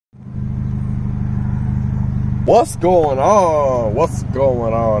What's going on? What's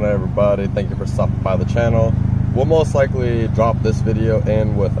going on, everybody? Thank you for stopping by the channel. We'll most likely drop this video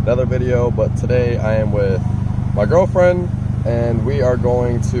in with another video, but today I am with my girlfriend and we are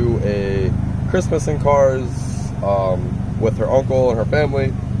going to a Christmas in Cars with her uncle and her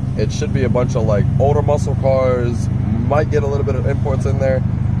family. It should be a bunch of like older muscle cars, might get a little bit of imports in there.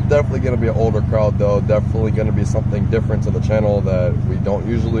 Definitely going to be an older crowd though, definitely going to be something different to the channel that we don't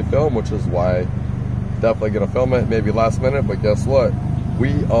usually film, which is why definitely gonna film it, maybe last minute, but guess what?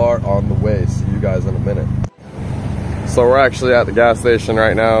 We are on the way. See you guys in a minute. So we're actually at the gas station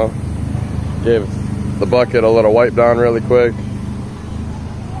right now. Gave the bucket a little wipe down really quick.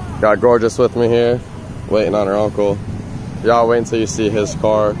 Got Gorgeous with me here, waiting on her uncle. Y'all wait until you see his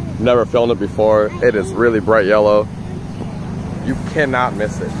car. Never filmed it before. It is really bright yellow. You cannot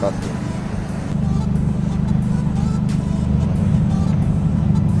miss it, trust me.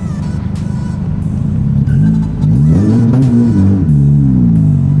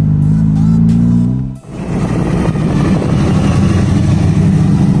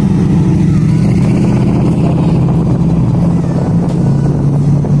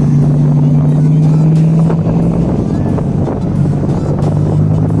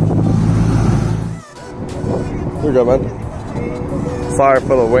 You're good, man. Sorry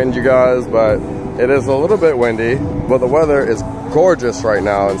for the wind, you guys, but it is a little bit windy, but the weather is gorgeous right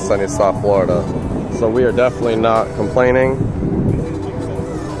now in sunny South Florida. So we are definitely not complaining.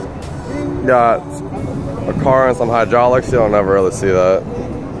 Got a car and some hydraulics. You don't ever really see that.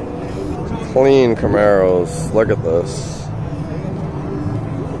 Clean Camaros. Look at this.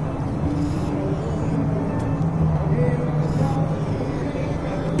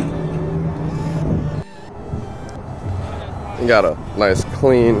 You got a nice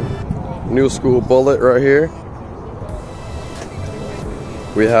clean new school Bullet right here.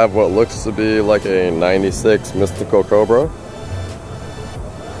 We have what looks to be like a 96 Mystico Cobra.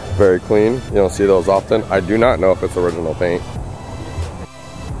 Very clean. You don't see those often. I do not know if it's original paint.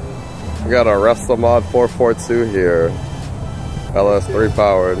 We got a Restomod 442 here. LS3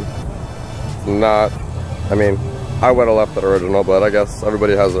 powered. Not, I mean, I would have left it original, but I guess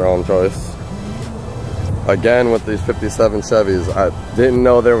everybody has their own choice. Again with these 57 Chevys, I didn't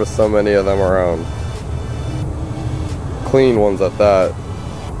know there was so many of them around. Clean ones at that.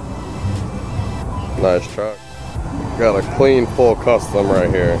 Nice truck. Got a clean full custom right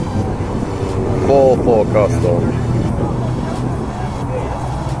here. Full custom.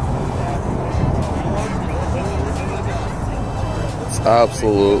 It's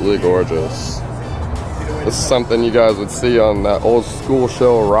absolutely gorgeous. This is something you guys would see on that old school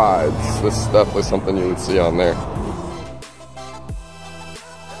show Rides. This is definitely something you would see on there.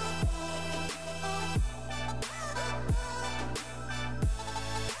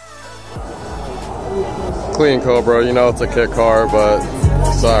 Clean Cobra, you know it's a kit car, but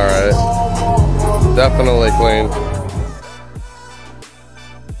it's alright. Definitely clean.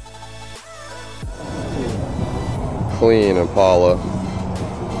 Clean Impala.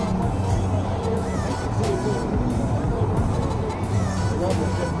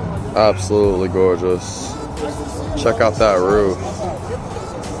 Absolutely gorgeous. Check out that roof.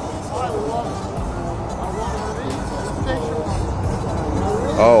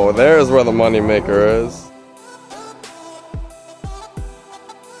 Oh, there's where the money maker is.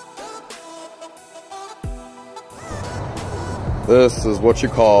 This is what you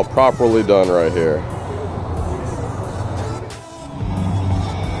call properly done right here.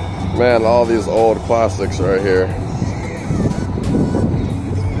 Man, all these old classics right here.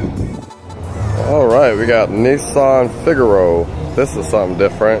 Alright, we got Nissan Figaro. This is something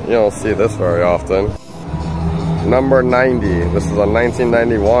different. You don't see this very often. Number 90. This is a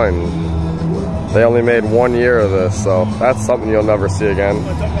 1991. They only made 1 year of this, so that's something you'll never see again.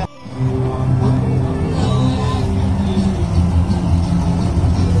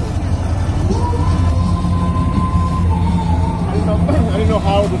 I didn't know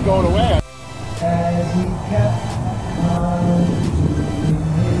how it was going away.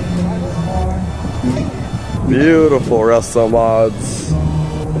 Beautiful Restomods.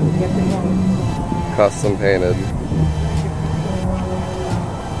 Custom painted.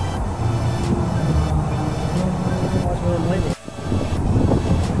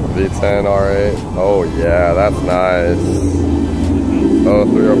 V10 R8. Oh yeah, that's nice. Oh,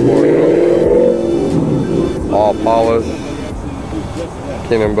 304. All polished.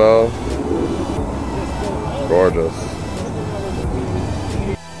 King & Bow. Gorgeous.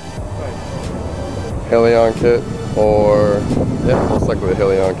 Helion kit, or yeah, most likely a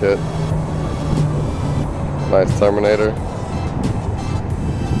Helion kit. Nice Terminator.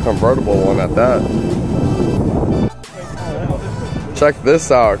 Convertible one at that. check this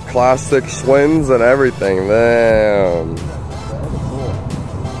out. Classic Schwinn's and everything. Damn.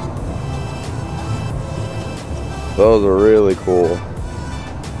 Those are really cool.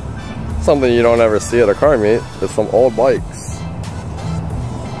 Something you don't ever see at a car meet is some old bikes.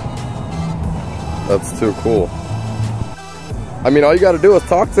 That's too cool. I mean, all you gotta do is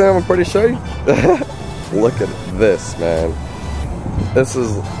talk to him, I'm pretty sure. Look at this, man. This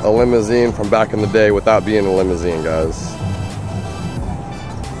is a limousine from back in the day without being a limousine, guys.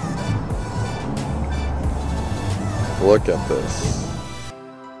 Look at this.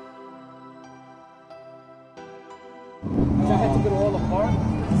 I had to get all apart.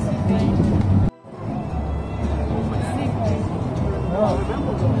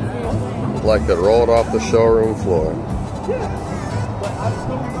 Like it rolled off the showroom floor. But I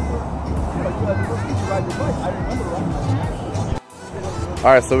still remember.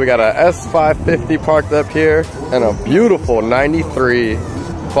 Alright, so we got a S550 parked up here and a beautiful 93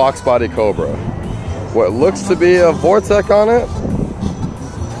 Fox Body Cobra. What looks to be a Vortec on it.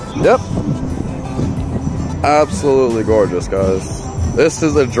 Yep. Absolutely gorgeous, guys. This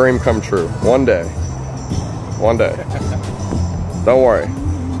is a dream come true. One day. One day. Don't worry.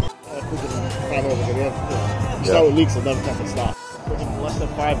 Start with leaks, it'll never come to stop. Less than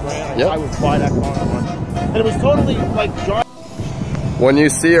 $5 grand, Yep. I would buy that car I want. And it was totally like jarring. When you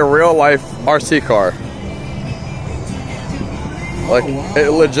see a real life RC car, like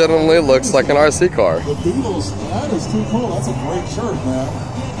it legitimately looks like an RC car. The Beatles, that is too cool. That's a great shirt, man.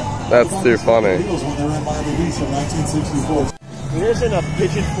 That's too funny. The Beatles when they were in Miami Beach in 1964. There's in a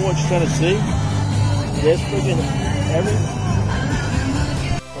Pigeon Forge, Tennessee. There's friggin' everything.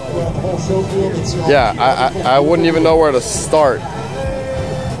 The whole show field, it's your Yeah, I wouldn't even know where to start. And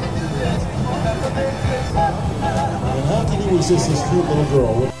how can you resist this cute little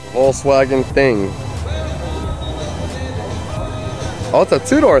girl? Volkswagen thing. Oh, it's a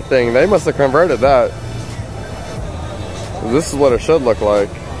two-door thing. They must have converted that. This is what it should look like.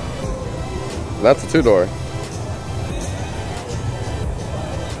 That's a two-door.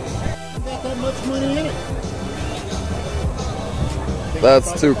 Not that much money in it.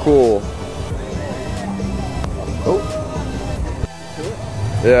 That's too cool. Oh.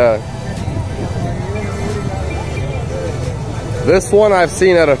 Yeah. This one I've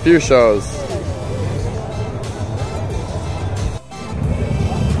seen at a few shows.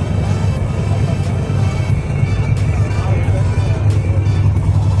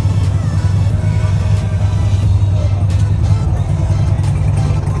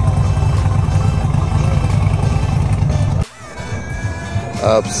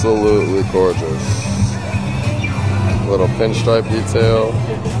 Absolutely gorgeous. Little pinstripe detail.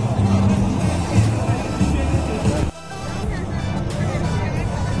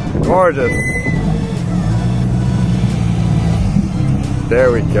 Gorgeous.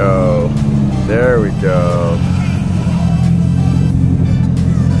 There we go. There we go.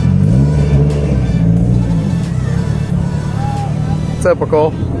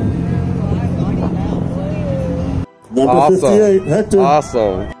 Typical. Number Awesome. 58, Hector.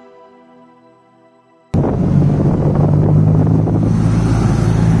 Awesome.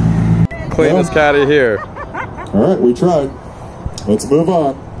 Cleanest caddy here. All right, we tried. Let's move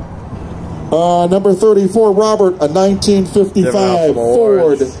on. Number 34, Robert, a Giving out 1955 some Ford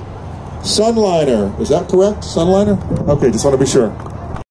awards. Sunliner. Is that correct? Sunliner? Okay, just want to be sure.